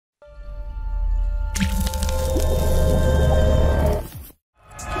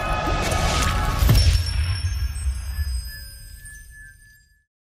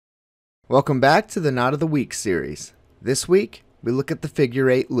Welcome back to the Knot of the Week series. This week, we look at the figure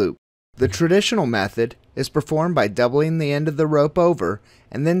 8 loop. The traditional method is performed by doubling the end of the rope over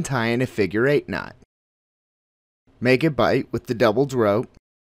and then tying a figure 8 knot. Make a bite with the doubled rope.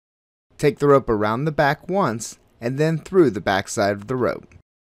 Take the rope around the back once and then through the back side of the rope.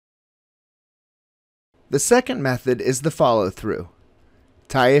 The second method is the follow-through.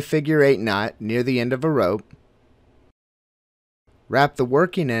 Tie a figure 8 knot near the end of a rope. Wrap the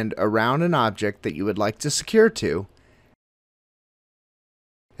working end around an object that you would like to secure to,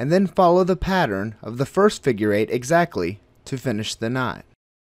 and then follow the pattern of the first figure 8 exactly to finish the knot.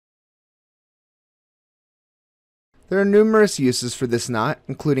 There are numerous uses for this knot,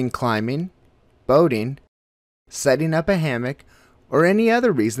 including climbing, boating, setting up a hammock, or any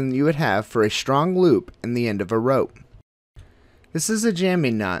other reason you would have for a strong loop in the end of a rope. This is a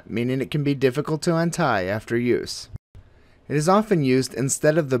jamming knot, meaning it can be difficult to untie after use. It is often used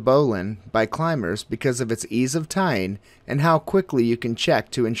instead of the bowline by climbers because of its ease of tying and how quickly you can check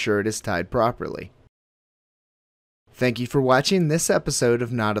to ensure it is tied properly. Thank you for watching this episode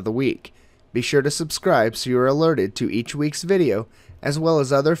of Knot of the Week. Be sure to subscribe so you are alerted to each week's video as well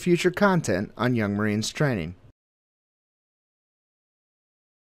as other future content on Young Marine's training.